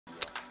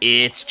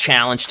It's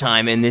challenge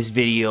time. In this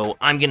video,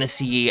 I'm gonna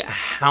see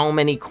how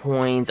many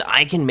coins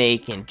I can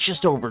make in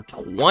just over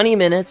 20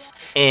 minutes,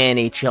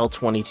 and Chel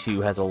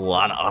 22 has a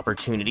lot of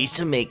opportunities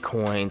to make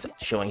coins,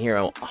 showing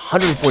here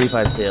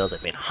 145 sales.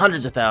 I've made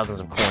hundreds of thousands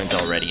of coins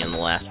already in the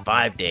last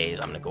 5 days.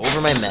 I'm gonna go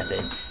over my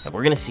method, and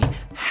we're gonna see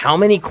how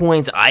many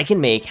coins I can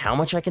make, how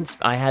much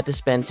I had to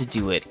spend to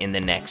do it in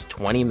the next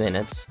 20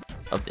 minutes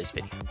of this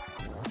video.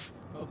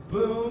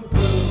 Boom,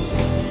 boom.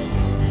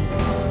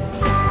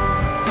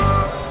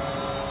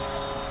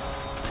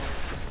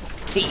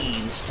 Hey,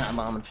 this is Time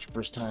Bomb, and if it's your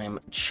first time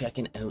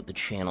checking out the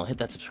channel, hit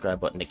that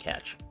subscribe button to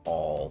catch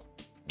all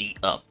the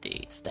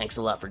updates. Thanks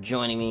a lot for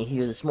joining me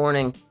here this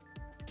morning.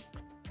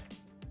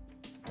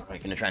 I'm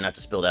gonna try not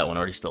to spill that one. I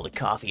already spilled a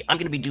coffee. I'm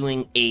gonna be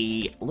doing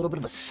a little bit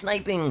of a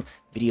sniping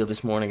video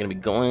this morning. I'm gonna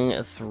be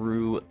going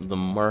through the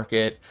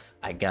market.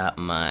 I got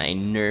my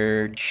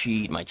nerd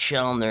sheet, my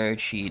Chel nerd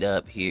sheet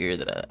up here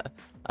that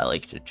I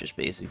like to just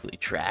basically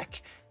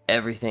track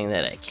everything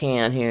that I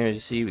can here. As you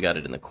see, we got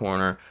it in the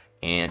corner.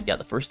 And yeah,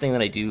 the first thing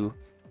that I do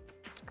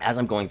as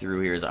I'm going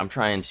through here is I'm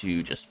trying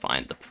to just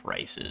find the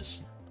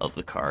prices of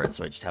the cards,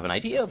 so I just have an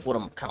idea of what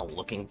I'm kind of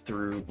looking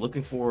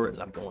for as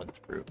I'm going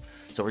through.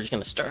 So we're just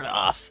going to start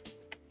off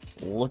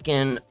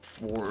looking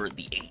for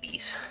the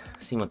 80s,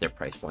 seeing what their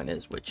price point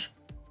is, which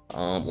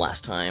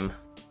last time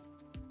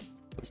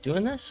I was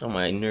doing this on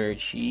my nerd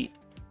sheet,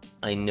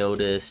 I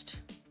noticed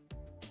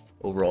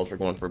overall we're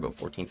going for about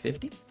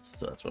 1450,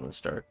 so that's what I'm going to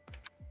start.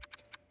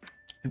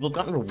 People have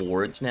gotten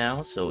rewards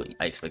now, so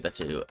I expect that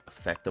to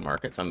affect the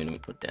market, so I'm going to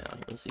put down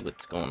here. Let's see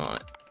what's going on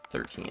at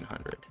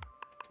 1300.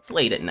 It's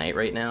late at night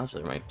right now, so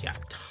there might be a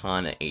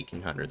ton of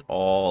 1800s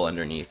all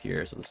underneath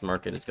here, so this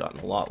market has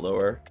gotten a lot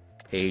lower.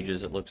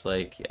 Pages, it looks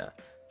like, yeah.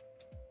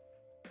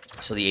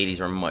 So the 80s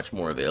are much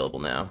more available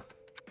now.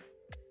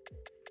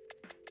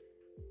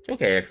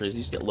 Okay, actually, as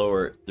you get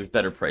lower, there's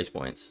better price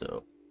points,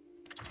 so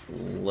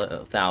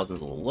 1000's a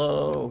little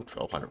low,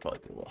 1200 probably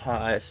a little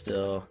high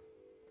still.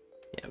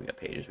 Yeah, we got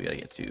pages. We gotta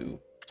get to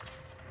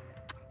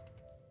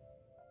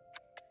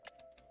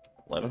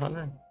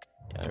 1100.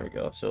 Yeah, there we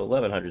go. So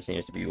 1100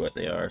 seems to be what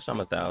they are. Some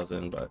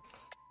 1000, but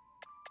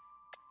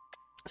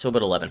so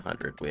about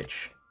 1100.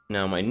 Which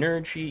now my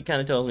nerd sheet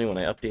kind of tells me when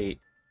I update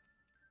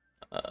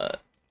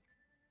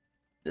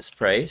this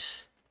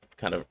price,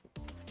 kind of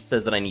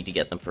says that I need to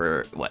get them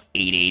for what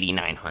 880,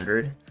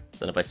 900.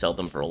 So then if I sell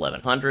them for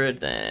 1100,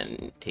 then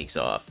it takes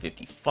off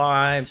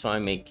 55. So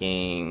I'm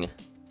making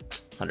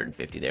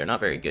 150 there. Not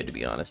very good, to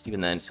be honest, even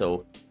then.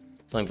 So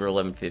selling for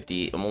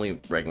 1150, I'm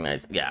only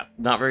recognizing, yeah,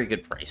 not very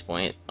good price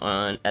point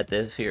on at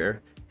this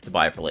here. To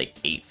buy for like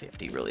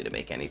 850 really to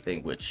make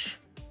anything, which,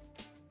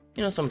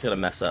 you know, someone's gonna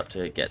mess up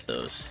to get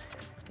those.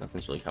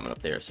 Nothing's really coming up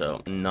there,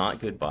 so not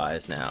good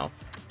buys now.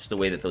 Just the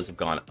way that those have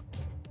gone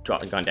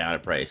down in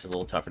price is a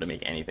little tougher to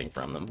make anything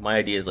from them. My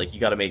idea is like, you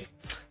got to make,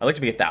 I like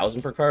to make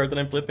 1000 per card that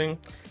I'm flipping.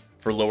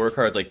 For lower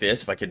cards like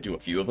this, if I could do a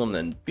few of them,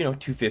 then, you know,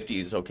 250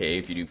 is okay.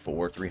 If you do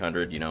 4,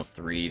 300, you know,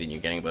 3, then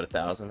you're getting about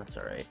 1000. That's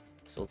all right.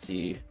 So let's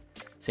see.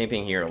 Same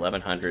thing here.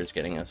 1100 is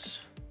getting us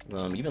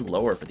even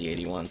lower for the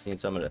 81. Seeing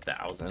some at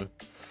 1000.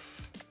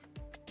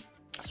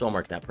 So I'll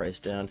mark that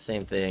price down.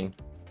 Same thing.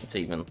 It's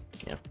even,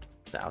 you know,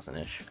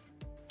 1000-ish.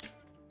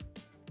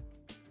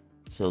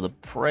 So the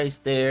price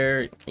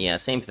there, yeah,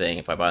 same thing.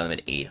 If I buy them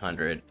at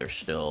 800, they're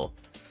still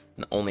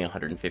only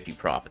 150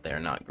 profit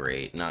there. Not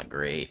great. Not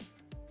great.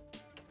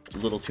 A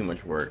little too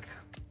much work.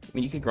 I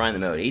mean, you could grind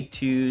them out.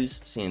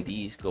 82s, seeing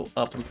these go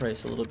up in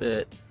price a little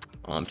bit.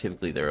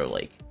 Typically they're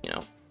like, you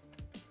know,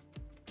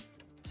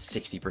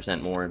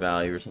 60% more in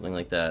value or something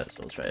like that.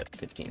 So let's try it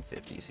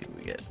 1550, see what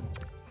we get.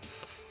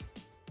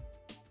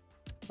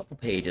 A couple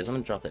pages. I'm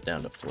gonna drop that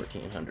down to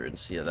 1400 and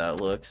see how that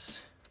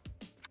looks.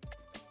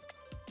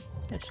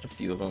 Yeah, just a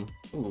few of them.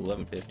 Ooh,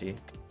 1150.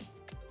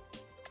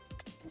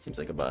 Seems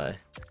like a buy.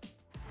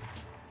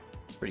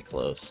 Pretty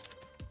close.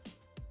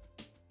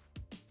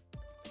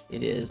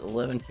 It is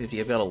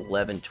 1150. I've got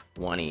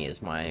 1120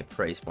 is my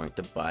price point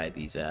to buy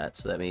these at.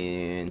 So that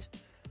means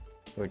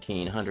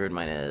 1400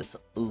 minus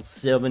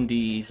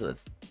 70. So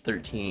that's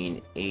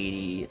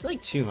 1380. It's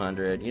like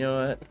 200. You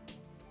know what?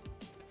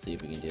 Let's see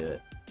if we can do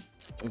it.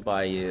 I'll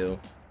buy you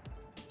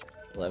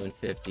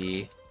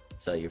 1150.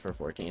 Sell you for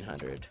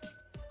 1400.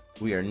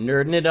 We are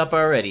nerding it up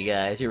already,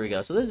 guys. Here we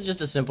go. So this is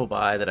just a simple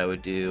buy that I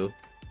would do.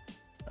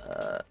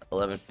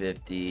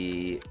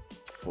 1150,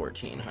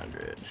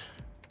 1400.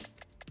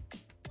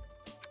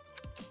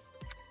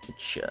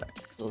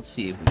 Check. So let's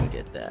see if we can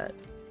get that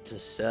to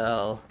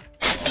sell.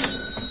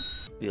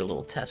 Be a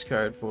little test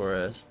card for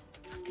us.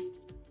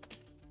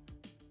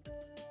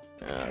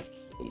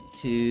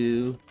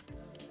 82.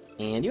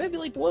 And you might be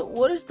like,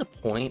 what is the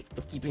point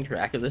of keeping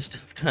track of this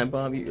stuff, Time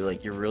Bomb? You're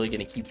like, you're really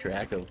gonna keep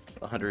track of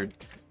 100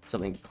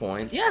 something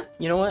coins? Yeah,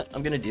 you know what?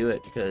 I'm gonna do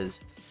it because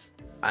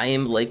I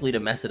am likely to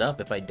mess it up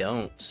if I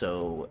don't,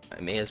 so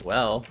I may as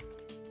well.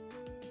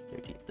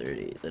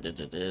 30,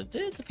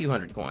 it's a few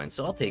hundred coins,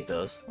 so I'll take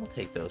those. I'll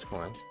take those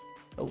coins.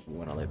 Oh, we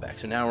went all the way back.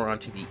 So now we're on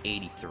to the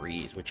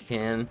 83s, which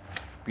can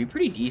be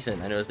pretty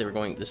decent. I noticed they were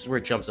going, this is where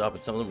it jumps up,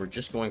 and some of them were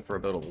just going for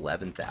about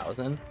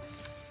 11,000.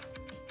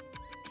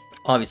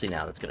 Obviously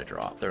now that's going to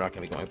drop. They're not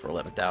going to be going for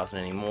 11,000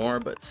 anymore,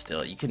 but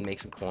still, you can make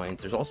some coins.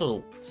 There's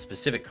also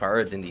specific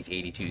cards in these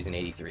 82s and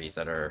 83s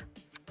that are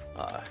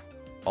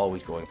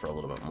always going for a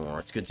little bit more.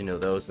 It's good to know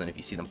those, and then if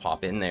you see them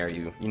pop in there,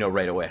 you know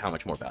right away how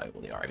much more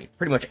valuable they are. I mean,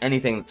 pretty much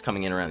anything that's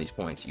coming in around these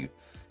points, you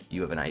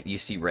have an idea, you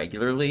see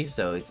regularly,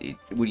 so it's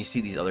when you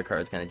see these other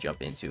cards kind of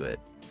jump into it.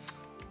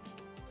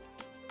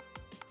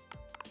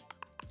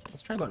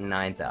 Let's try about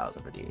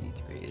 9,000 for the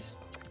 83s.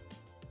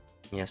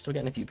 Yeah, still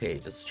getting a few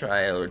pages. Let's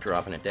try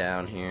dropping it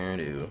down here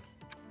to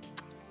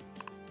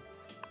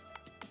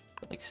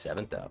like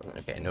 7,000.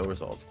 Okay, no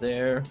results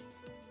there.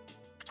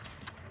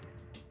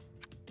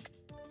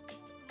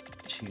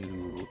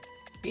 To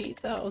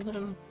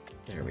 8,000.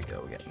 There we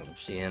go. We got no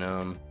seeing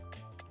them.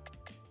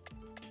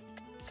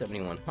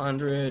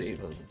 7,100.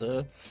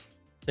 800.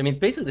 I mean, it's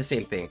basically the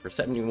same thing for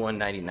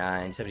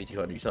 71.99,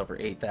 7,200. You sell for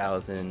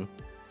 8,000.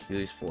 You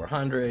lose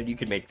 400. You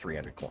could make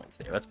 300 coins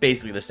there. That's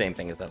basically the same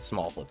thing as that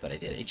small flip that I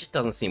did. It just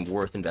doesn't seem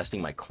worth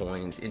investing my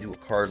coins into a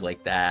card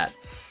like that.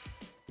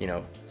 You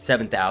know,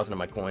 7,000 of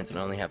my coins, and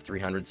I only have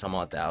 300 some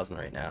odd thousand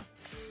right now.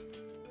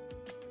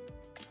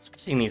 So I'm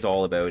seeing these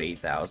all about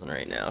 8,000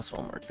 right now, so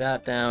I'll mark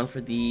that down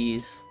for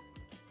these.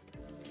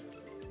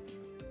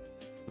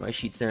 My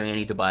sheet's there, I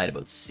need to buy at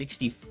about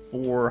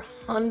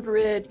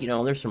 6,400. You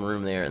know, there's some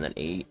room there, and then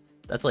 8.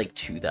 That's like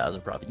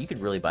 2,000 profit. You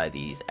could really buy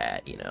these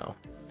at, you know,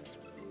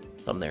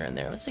 some there and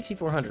there. That's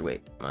 6,400.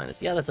 Wait,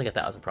 minus. Yeah, that's like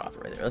 1,000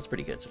 profit right there. That's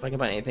pretty good. So if I can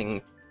find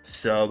anything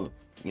sub,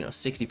 you know,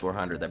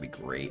 6,400, that'd be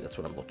great. That's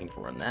what I'm looking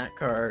for on that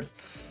card.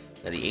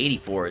 Now the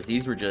 84s,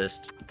 these were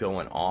just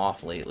going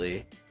off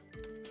lately.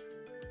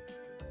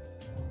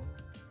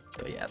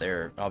 So yeah,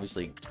 they're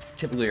obviously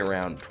typically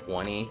around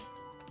 20,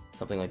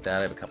 something like that.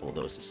 I have a couple of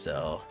those to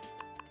sell.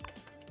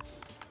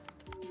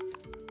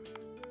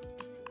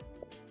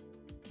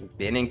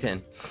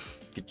 Bennington,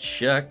 good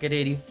chuck at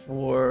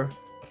 84.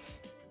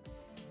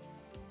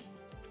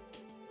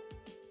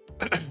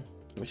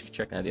 We should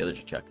check now the other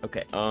check.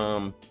 Okay,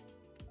 20,000,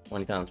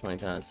 20,000.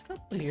 A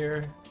couple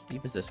here. How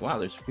deep is this? Wow,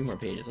 there's a few more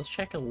pages. Let's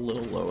check a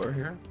little lower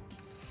here.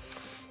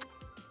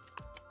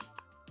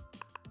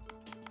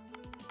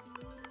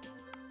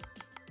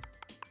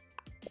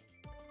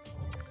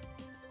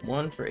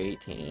 One for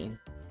 18.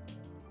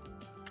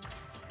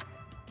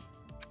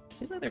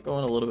 Seems like they're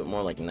going a little bit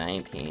more like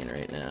 19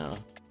 right now.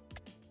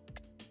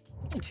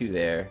 And 2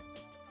 there.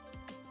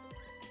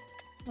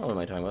 Oh, what am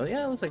I talking about?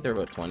 Yeah, it looks like they're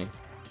about 20.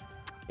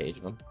 Page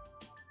of them.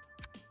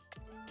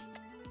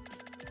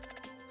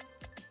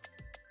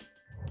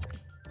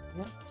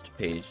 Yeah, just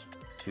page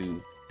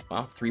 2.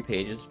 Wow, 3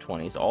 pages,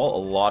 20s.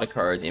 All a lot of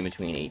cards in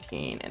between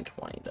 18 and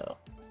 20 though.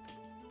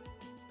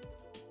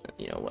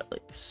 You know what,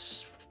 like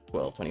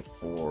 12,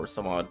 24,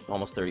 some odd,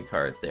 almost 30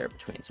 cards there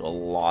between. So a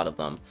lot of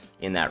them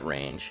in that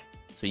range.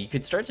 So you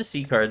could start to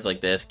see cards like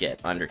this get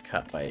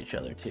undercut by each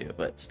other too,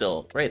 but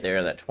still right there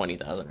in that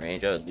 20,000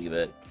 range, I would leave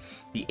it.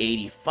 The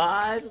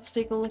 85, let's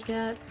take a look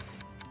at.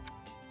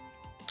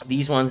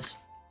 These ones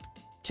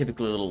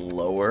typically a little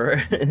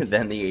lower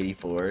than the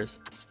 84s.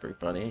 It's pretty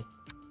funny.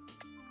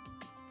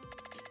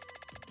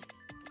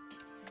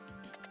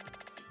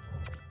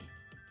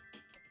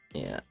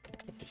 Yeah,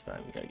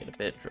 65, we gotta get a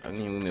bit. I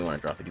mean, we may want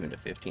to drop it even to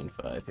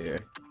 15.5 here.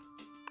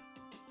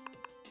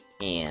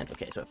 And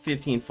okay, so at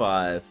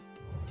 15.5,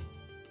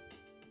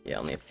 yeah,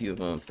 only a few of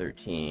them.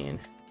 13.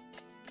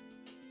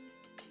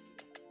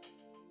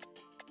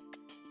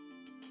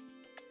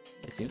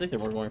 It seems like they're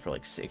more going for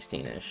like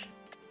 16-ish.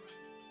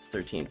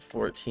 13,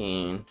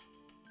 14.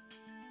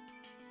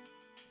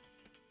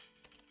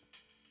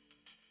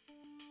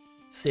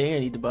 Say I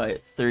need to buy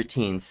it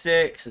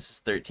 13.6. This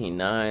is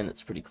 13.9.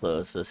 That's pretty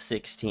close. So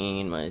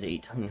 16 minus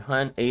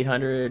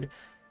 800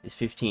 is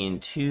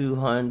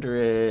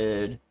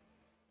 15,200.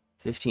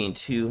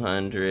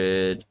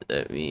 15,200.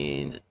 That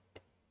means,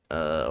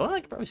 well,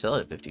 I could probably sell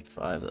it at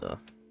 55 though.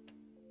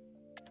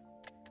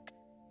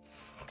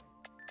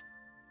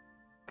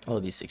 Oh,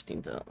 it'll be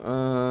 16,000.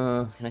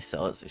 Can I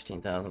sell it at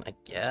 16,000? I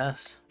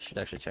guess. Should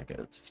actually check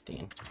out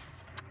 16.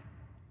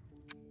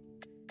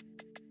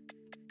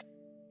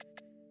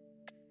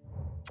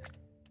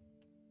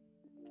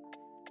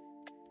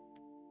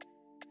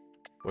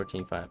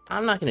 $14.5.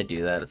 I'm not gonna do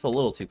that. It's a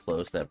little too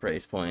close, that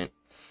price point.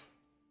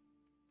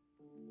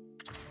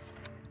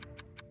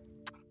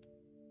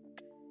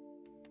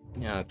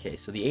 Yeah, okay,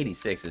 so the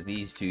 86 is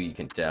these two you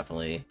can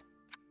definitely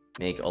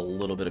make a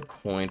little bit of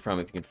coin from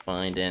if you can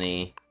find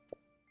any.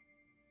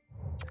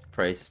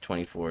 Price is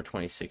 24,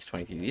 26,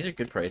 23. These are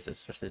good prices,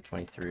 especially the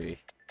 23.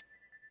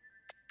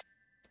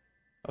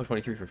 Oh,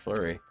 23 for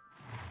Flurry.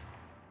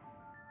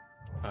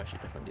 Oh, I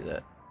should definitely do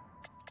that.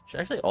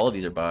 Actually, all of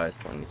these are buys.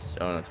 20.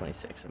 Oh no,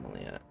 26. I'm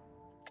only at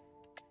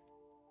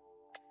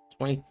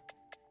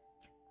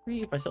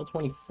 23. If I sell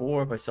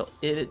 24, if I sell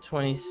it at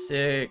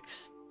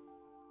 26,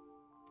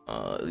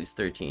 at least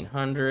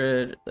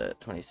 1,300.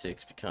 That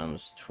 26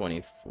 becomes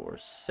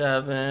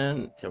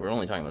 24/7. So we're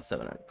only talking about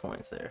 700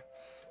 coins there.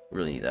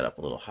 Really need that up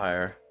a little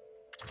higher.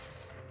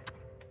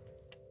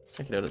 Let's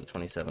check it out at the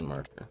 27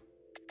 marker.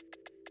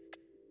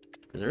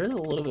 Because there is a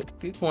little bit,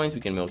 few coins we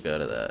can milk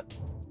out of that.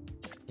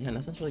 Yeah,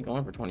 nothing's really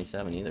going for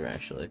 27 either,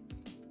 actually.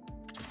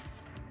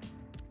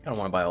 I don't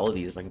want to buy all of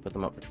these if I can put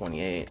them up for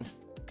 28.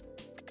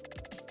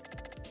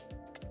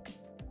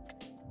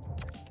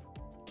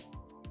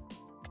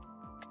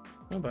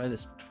 I'm gonna buy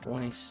this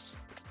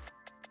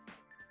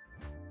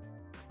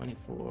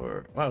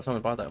 24. Wow,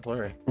 someone bought that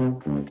flurry.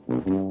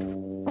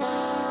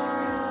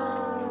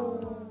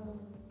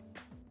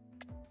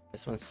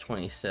 This one's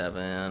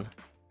 27.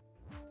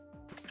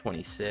 It's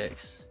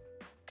 26.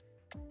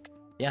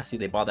 Yeah, see,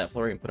 they bought that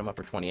flurry and put them up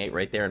for 28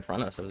 right there in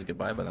front of us. That was a good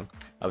buy by them.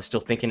 I was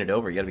still thinking it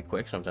over. You gotta be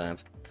quick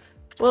sometimes.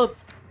 Well,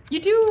 you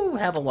do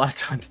have a lot of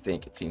time to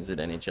think, it seems, at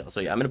NHL. So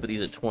yeah, I'm gonna put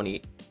these at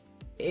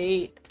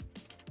 28.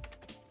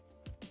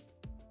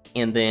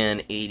 And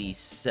then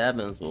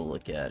 87s we'll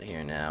look at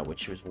here now,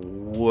 which was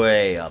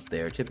way up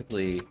there.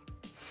 Typically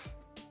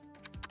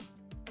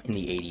in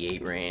the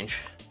 88 range.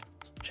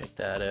 So check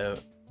that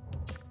out.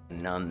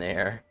 None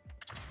there.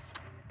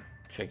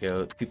 Check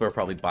out, people are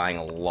probably buying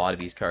a lot of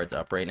these cards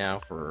up right now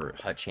for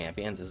HUT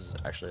Champions. This is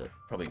actually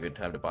probably a good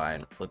time to buy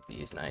and flip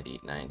these.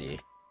 90, 90.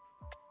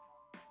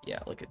 Yeah,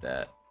 look at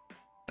that.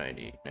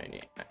 90,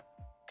 90.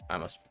 I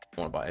must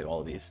want to buy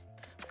all of these.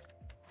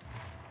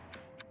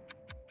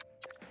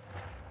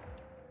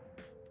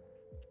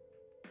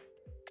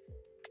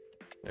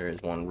 There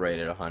is one right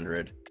at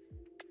 100.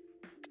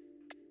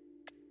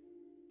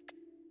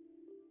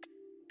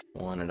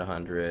 One at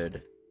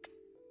 100.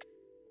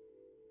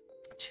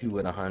 Two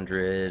at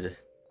 100.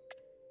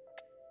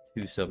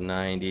 Two sub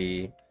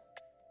 90.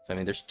 So I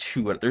mean, there's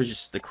two. There's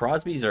just, the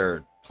Crosbys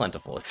are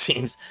plentiful, it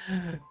seems.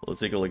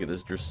 Let's take a look at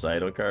this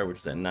Draisaitl card, which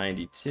is at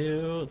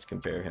 92. Let's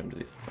compare him to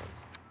the other ones.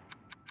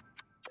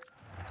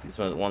 See, this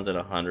one's at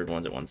 100,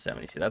 one's at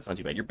 170. See, that's not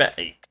too bad. You're bet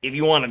if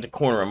you wanted to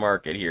corner a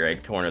market here,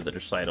 I'd corner the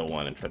Draisaitl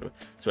one and try to.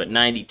 So at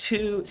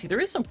 92, see, there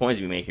is some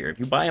coins we make here. If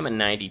you buy them at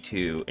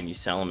 92 and you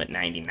sell them at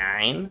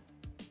 99,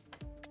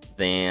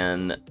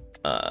 then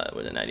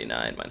with a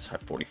 99 minus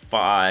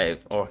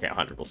 545. Oh, okay,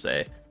 100. We'll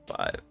say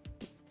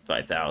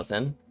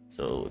 5,000.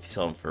 So if you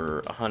sell them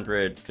for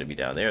 100, it's gonna be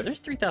down there. There's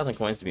 3,000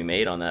 coins to be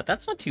made on that.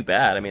 That's not too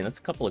bad. I mean, that's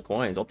a couple of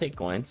coins. I'll take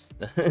coins.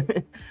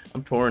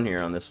 I'm torn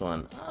here on this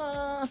one.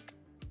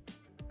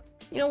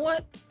 You know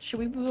what? Should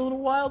we be a little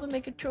wild and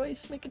make a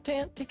choice? Take a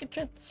chance. Take a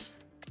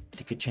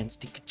chance,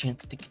 take a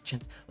chance, take a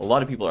chance. A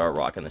lot of people are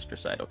rocking this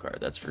Draisaitl card,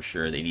 that's for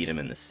sure. They need him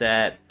in the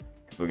set.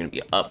 We're going to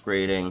be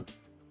upgrading.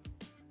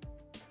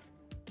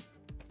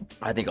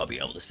 I think I'll be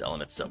able to sell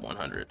him at sub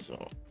 100,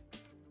 so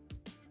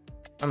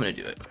I'm going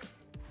to do it.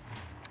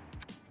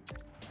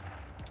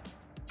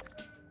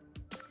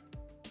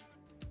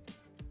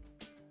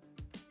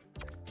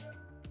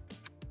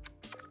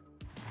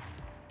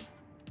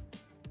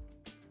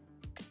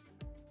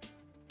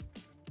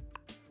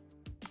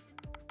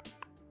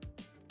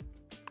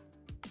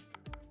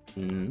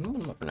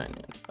 I'm up for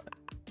 995.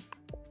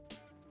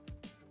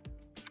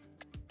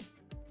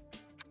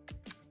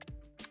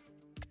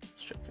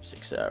 Let's check for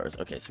 6 hours.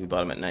 Okay, so we bought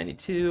them at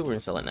 92. We're gonna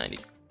sell at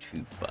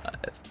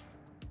 92.5.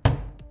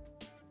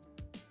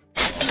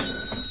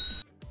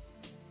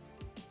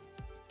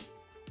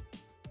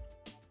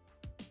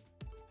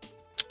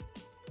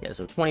 Yeah,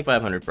 so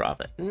 2,500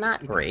 profit.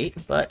 Not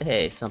great, but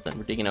hey, something.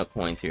 We're digging out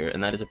coins here,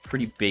 and that is a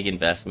pretty big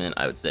investment,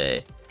 I would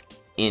say,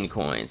 in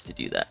coins to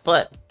do that.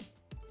 But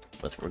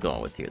that's what we're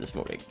going with here this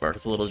morning.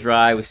 Market's a little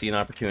dry. We see an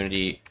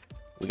opportunity.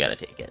 We got to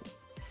take it.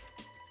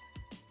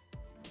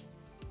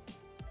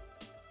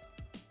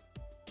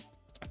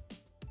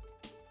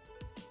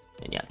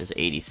 And yeah, this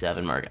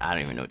 87 mark. I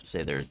don't even know what to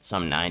say. There's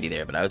some 90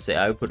 there, but I would say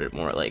I would put it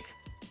more at like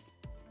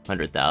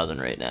 100,000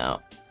 right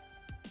now.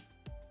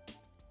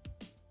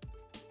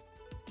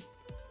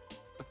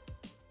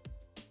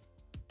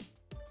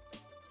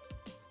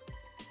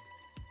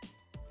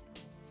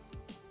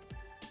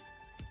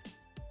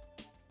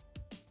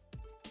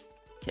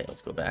 Okay,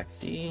 let's go back.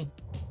 See?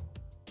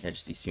 Yeah,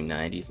 just these two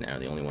 90s now are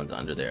the only ones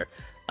under there.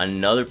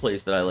 Another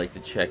place that I like to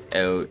check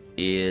out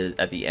is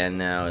at the end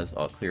now is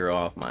I'll clear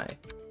off my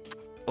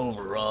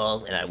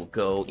overalls and I will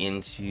go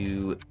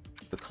into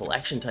the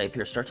collection type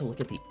here. Start to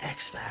look at the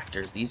X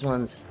factors. These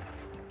ones.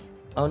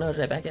 Oh no,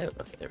 did I back out?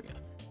 Okay, there we go.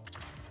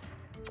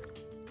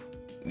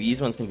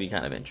 These ones can be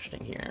kind of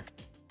interesting here.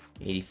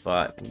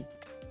 85.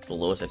 It's the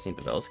lowest I've seen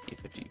Pavelski.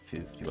 50.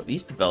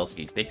 These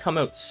Pavelskis, they come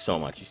out so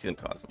much. You see them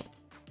constantly.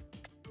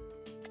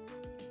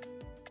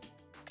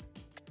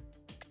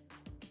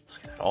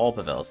 All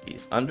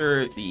Pavelskis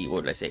under the,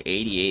 what did I say,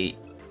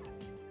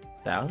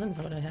 88,000 is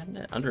that what I had in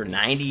it? Under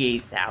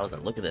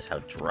 98,000. Look at this, how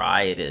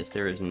dry it is.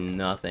 There is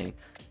nothing.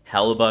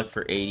 Hellebuck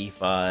for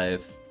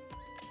 85,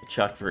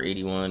 Chuck for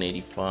 81,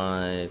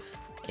 85,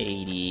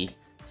 80.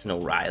 It's an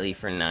O'Reilly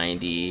for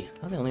 90.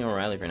 How's the only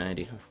O'Reilly for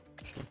 90? Huh?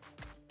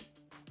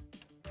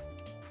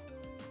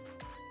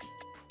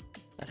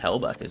 That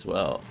Hellebuck as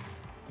well.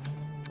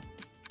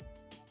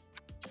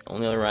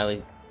 Only other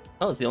O'Reilly.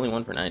 Oh, it's the only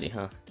one for 90,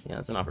 huh? Yeah,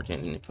 it's an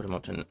opportunity to put him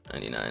up to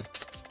 99.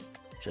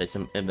 Should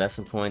I invest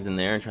some coins in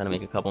there and try to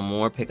make a couple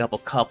more? Pick up a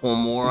couple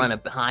more on a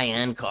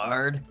high-end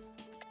card?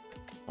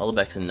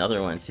 Hollowbeck's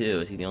another one, too.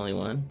 Is he the only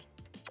one?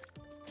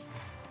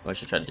 Oh, I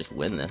should try to just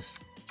win this.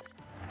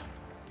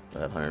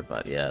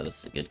 505. Yeah, this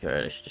is a good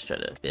card. I should just try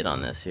to bid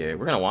on this here.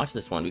 We're going to watch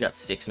this one. We got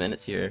 6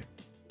 minutes here.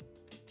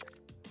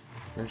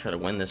 We're going to try to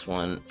win this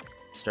one.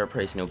 Start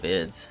price, no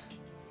bids.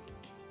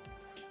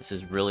 This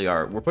is really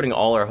we're putting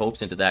all our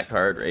hopes into that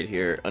card right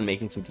here on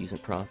making some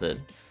decent profit.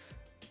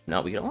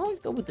 No, we can always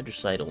go with the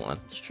recital one.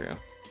 It's true.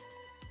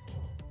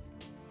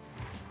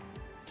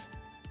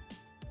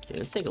 Okay,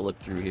 let's take a look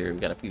through here.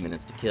 We've got a few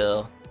minutes to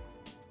kill.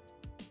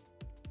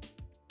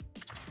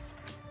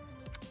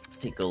 Let's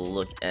take a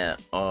look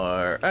at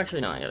our...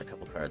 Actually, no, I got a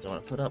couple cards I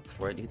want to put up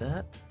before I do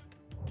that.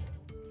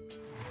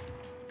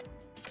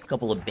 A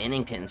couple of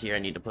Benningtons here I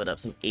need to put up.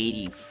 Some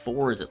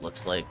 84s, it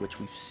looks like,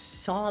 which we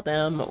saw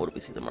them... What did we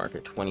see the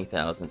market?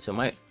 20,000. So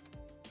I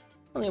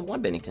only have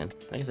one Bennington.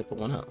 I guess I put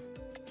one up.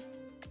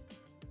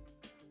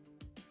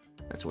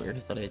 That's weird. I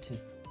thought I had two.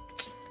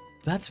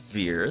 That's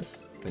weird.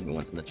 Maybe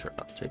one's in the trade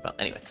pile.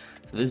 Anyway,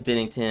 so this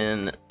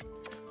Bennington.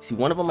 See,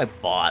 one of them I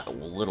bought a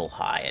little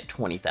high at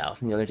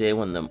 20,000 the other day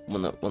when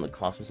the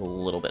cost was a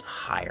little bit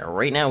higher.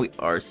 Right now we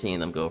are seeing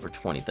them go for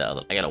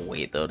 20,000. I gotta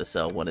wait though to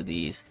sell one of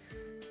these.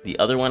 The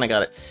other one I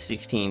got at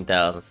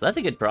 16,000, so that's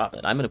a good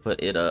profit. I'm gonna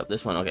put it up.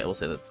 This one, okay, we'll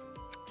say that.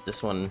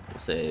 This one, we'll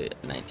say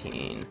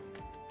 19.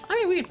 I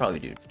mean, we could probably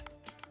do.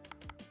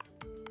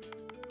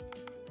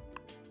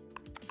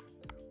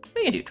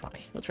 We can do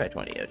 20. We'll try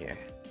 20 out here.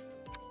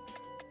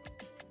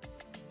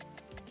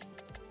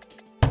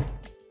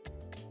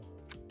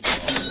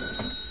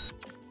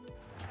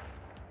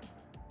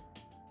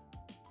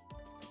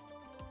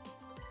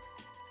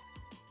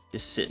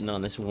 Just sitting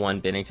on this one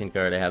Bennington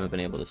card I haven't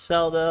been able to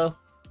sell though.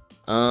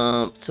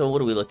 So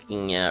what are we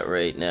looking at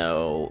right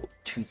now?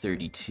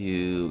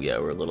 232. Yeah,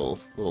 we're a little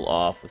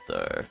off with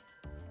our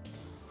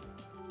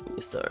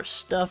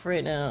stuff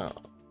right now.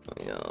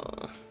 Yeah.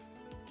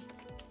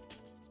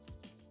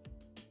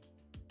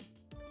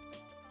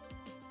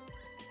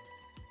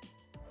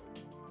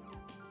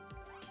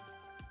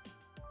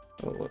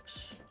 Oh,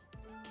 whoops.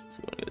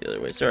 So I want to go the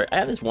other way. Sorry, I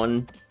have this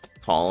one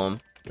column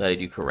that I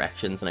do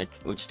corrections, and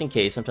just in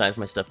case sometimes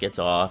my stuff gets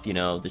off, you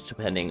know, just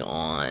depending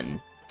on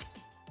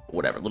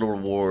whatever little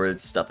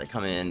rewards, stuff that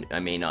come in, I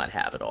may not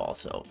have it all.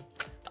 So,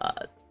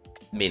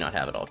 may not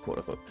have it all, quote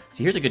unquote.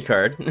 So here's a good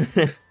card.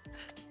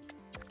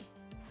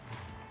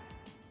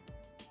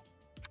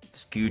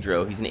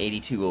 Goudreau, he's an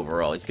 82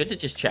 overall. He's good to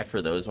just check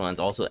for those ones.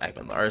 Also,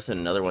 Ekman Larson,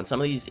 another one.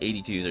 Some of these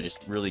 82s are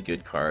just really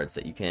good cards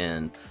that you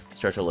can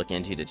start to look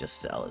into to just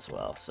sell as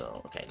well.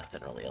 So, okay,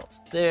 nothing really else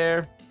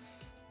there.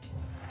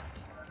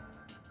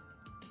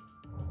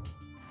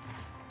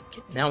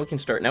 Okay, now we can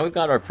start. Now we've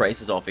got our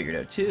prices all figured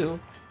out too,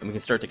 and we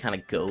can start to kind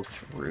of go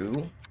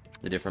through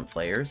the different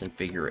players and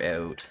figure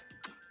out,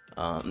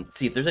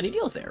 see if there's any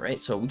deals there,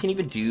 right? So we can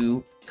even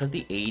do, because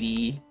the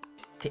 80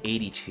 to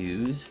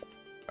 82s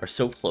are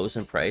so close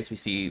in price, we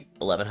see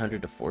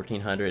 1100 to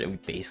 1400, and we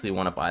basically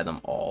want to buy them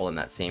all in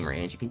that same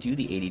range. You can do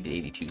the 80 to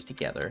 82s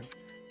together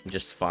and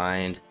just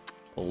find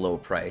a low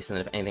price, and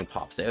then if anything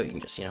pops out, you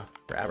can just, you know,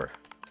 grab her.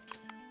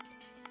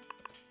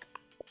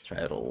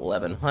 Try out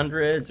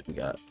 1100s. We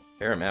got a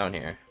fair amount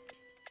here.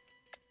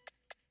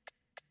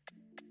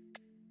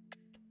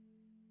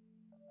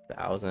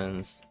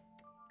 Thousands,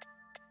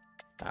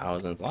 a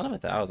lot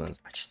of thousands.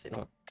 They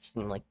don't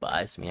seem like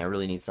buys to me. I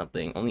really need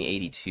something. Only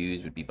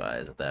 82s would be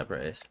buys at that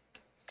price,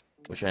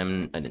 which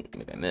maybe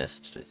I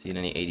missed. Did I see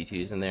any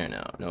 82s in there?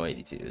 No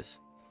 82s.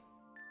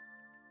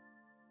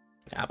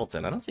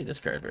 Appleton, I don't see this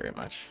card very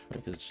much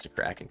because it's just a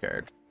Kraken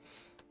card.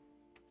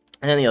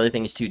 And then the other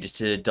thing is too, just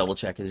to double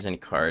check if there's any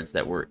cards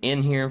that were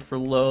in here for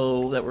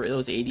low, that were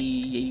those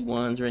 80,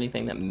 81s or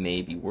anything that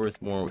may be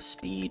worth more with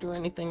speed or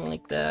anything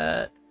like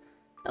that.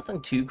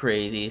 Nothing too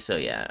crazy, so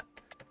yeah.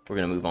 We're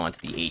going to move on to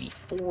the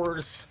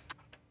 84s.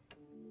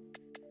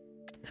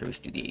 Actually, we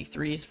should do the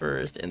 83s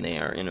first, and they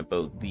are in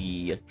about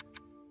the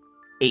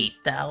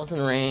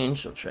 8,000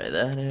 range, so try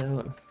that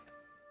out.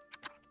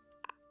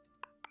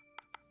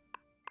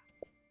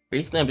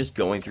 Basically, I'm just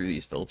going through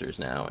these filters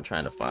now and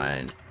trying to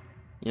find,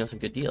 you know, some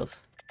good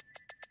deals.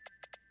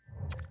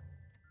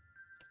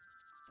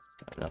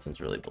 Nothing's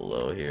really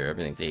below here.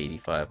 Everything's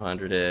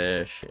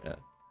 8,500-ish. Yeah.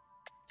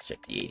 Let's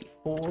check the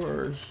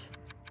 84s.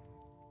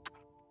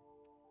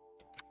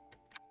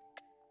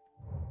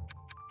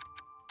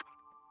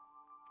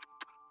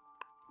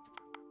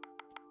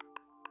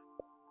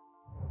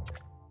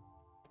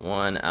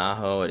 One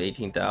Aho at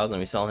 18,000.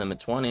 We sell him at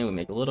 20. We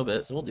make a little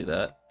bit, so we'll do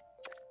that.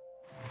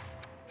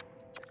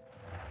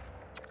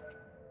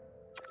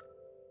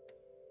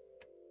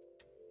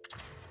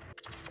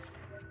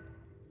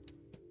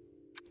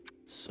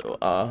 So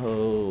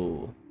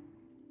Aho,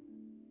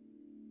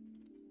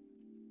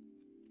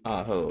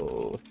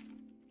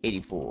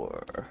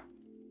 84,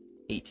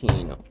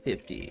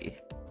 1850.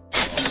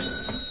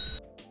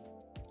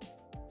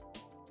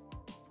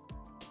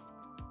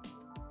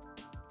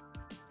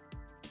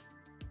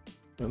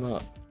 Put him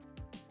up.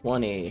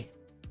 20.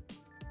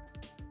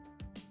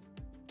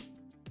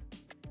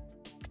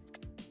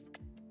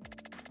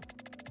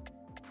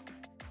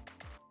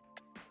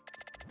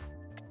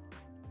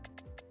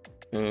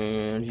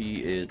 And he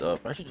is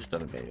up. I should just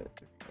done a beta.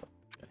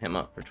 Got him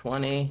up for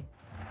 20.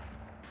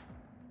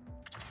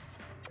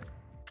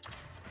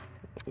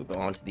 Move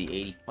on to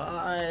the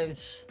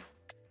 85s.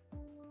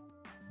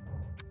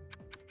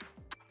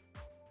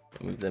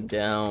 Move them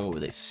down. What were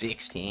they?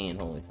 16.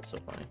 Holy, that's so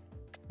funny.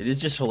 It is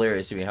just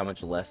hilarious to me how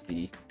much less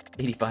the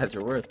 85s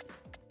are worth.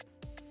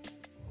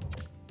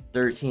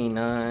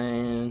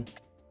 13.9.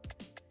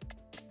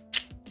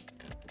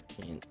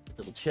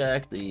 Double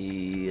check the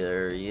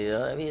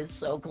yeah. I mean, it's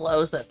so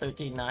close, that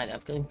 13.9. I'm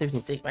getting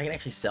 13.6. I can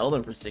actually sell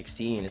them for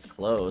 16. It's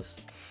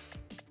close.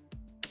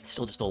 It's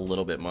still just a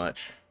little bit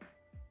much.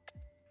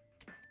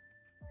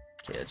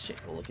 Okay, let's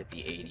take a look at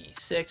the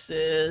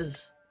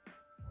 86s.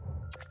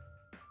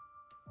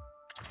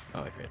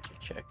 Oh, I forgot to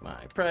check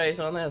my price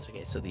on this.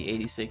 Okay, so the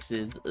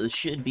 86s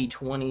should be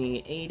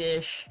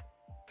 28-ish.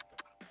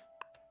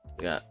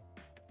 We got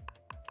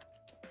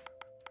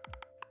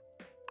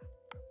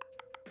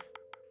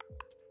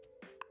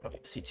probably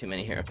see too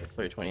many here. Okay,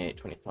 30, 28,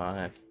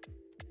 25.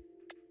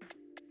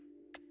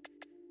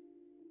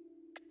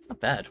 It's not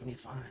bad,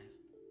 25.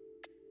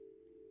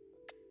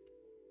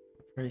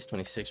 Price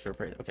 26 for a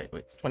price. Okay, wait,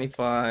 it's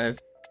 25.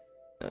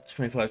 That's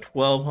 25,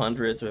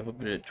 1200. So if I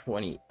put it at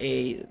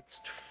 28, it's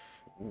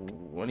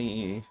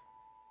 20,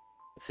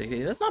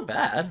 60. That's not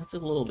bad. That's a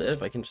little bit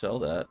if I can sell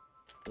that.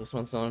 This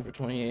one's selling for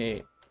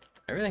 28.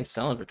 Everything's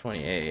selling for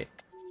 28.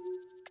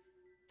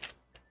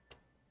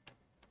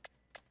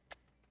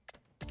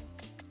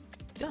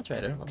 Yeah, I'll try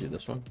it. I'll do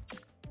this one.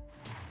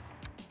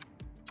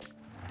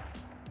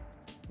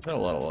 I've had a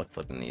lot of luck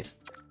flipping these.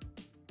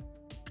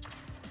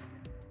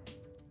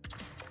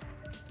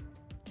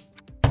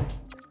 So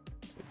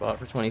we bought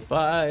for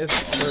 25.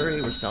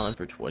 Hurry, we're selling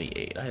for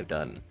 28. I have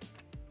done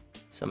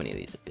so many of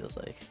these, it feels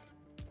like.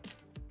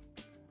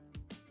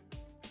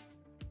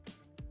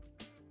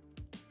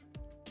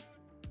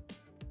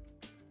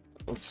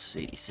 Oops,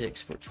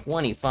 86 for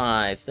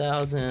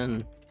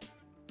 25,000.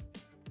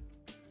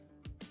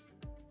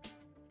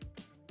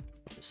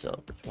 Sell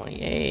it for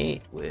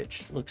 28,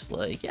 which looks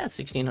like, yeah,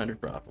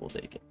 1,600 profit. We'll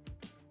take it.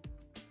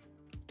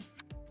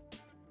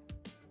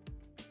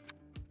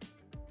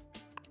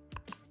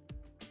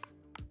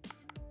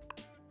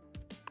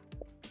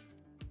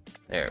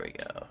 There we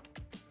go.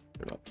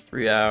 Put them up for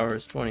 3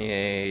 hours,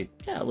 28.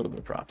 Yeah, a little bit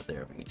of profit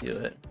there if we can do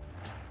it.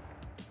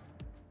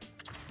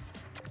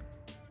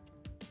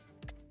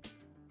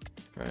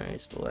 Alright,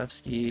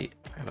 Stilevsky.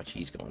 How much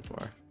he's going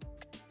for?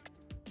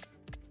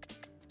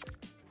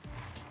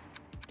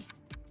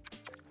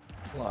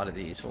 A lot of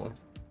these. Well,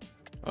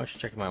 I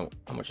should check how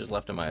much is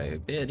left in my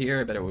bid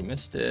here. I bet we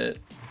missed it.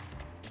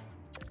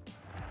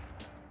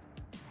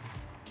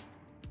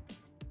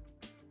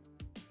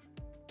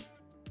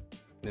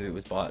 Maybe it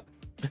was bought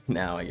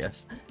now, I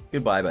guess.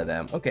 Goodbye by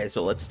them. Okay,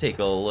 so let's take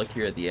a look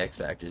here at the X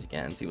Factors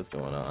again, see what's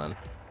going on.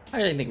 I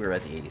didn't think we were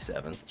at the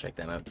 87s. We'll check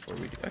them out before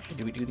we do. Actually,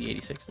 do we do the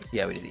 86s?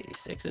 Yeah, we do the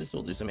 86s. So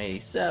we'll do some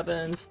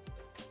 87s.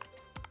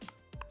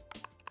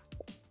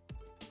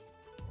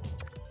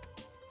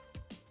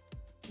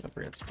 Don't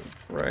forget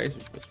the price,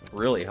 which was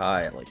really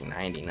high at like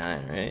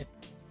 99, right?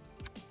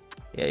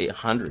 Yeah,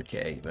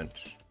 100K even.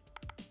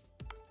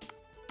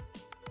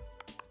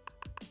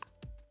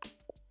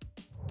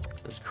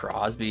 So there's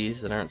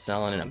Crosbys that aren't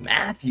selling, and a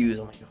Matthews.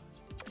 Oh my god.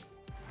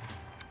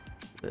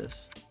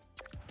 This.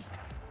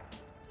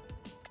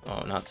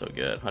 Oh, not so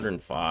good.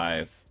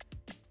 105.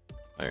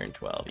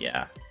 112.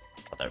 Yeah.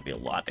 Thought that would be a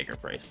lot bigger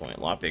price point, a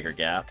lot bigger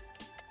gap.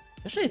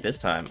 Especially at this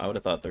time, I would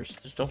have thought there's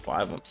still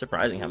 5 of them.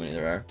 Surprising how many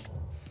there are.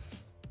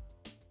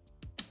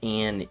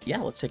 And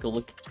yeah, let's take a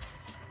look.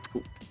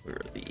 Ooh, where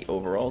are the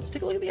overalls? Let's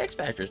take a look at the X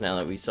Factors now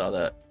that we saw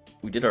that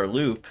we did our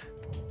loop.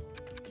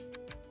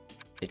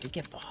 It did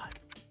get bought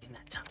in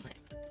that time.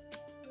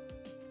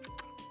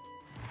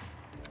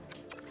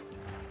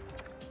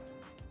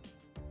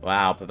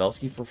 Wow,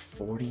 Pavelski for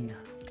 49.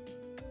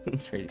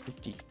 That's rated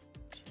 50.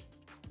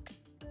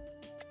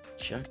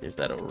 Chuck, there's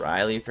that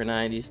O'Reilly for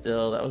 90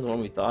 still. That was the one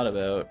we thought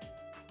about.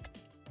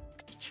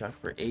 Chuck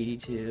for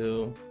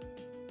 82.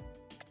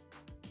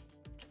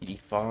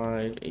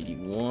 85,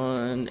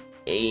 81,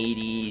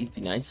 80. It'd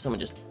be nice if someone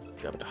just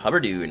got a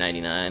Hubbardoo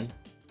 99.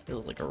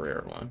 Feels like a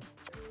rare one.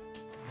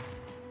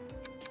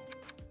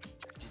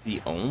 He's the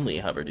only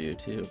Hubbardoo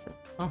too.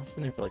 Oh, it's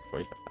been there for like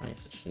 45. I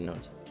guess I just didn't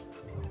notice.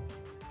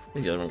 I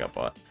think the other one got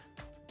bought.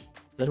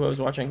 Is that who I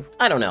was watching?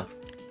 I don't know.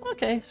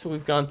 Okay, so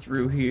we've gone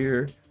through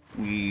here.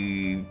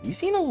 We've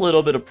seen a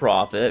little bit of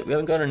profit. We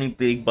haven't got any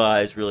big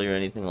buys really or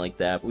anything like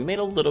that, but we made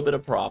a little bit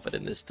of profit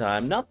in this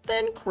time.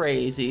 Nothing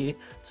crazy.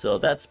 So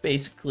that's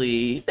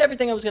basically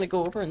everything I was going to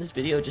go over in this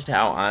video, just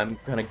how I'm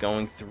kind of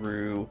going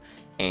through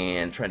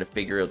and trying to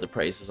figure out the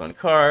prices on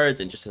cards,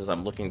 and just as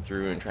I'm looking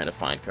through and trying to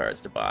find cards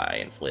to buy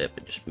and flip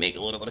and just make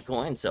a little bit of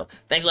coin. So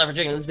thanks a lot for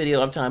checking out this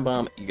video. I'm Time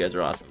Bomb. You guys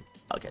are awesome.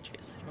 I'll catch you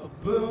guys later.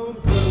 Boom,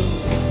 boom.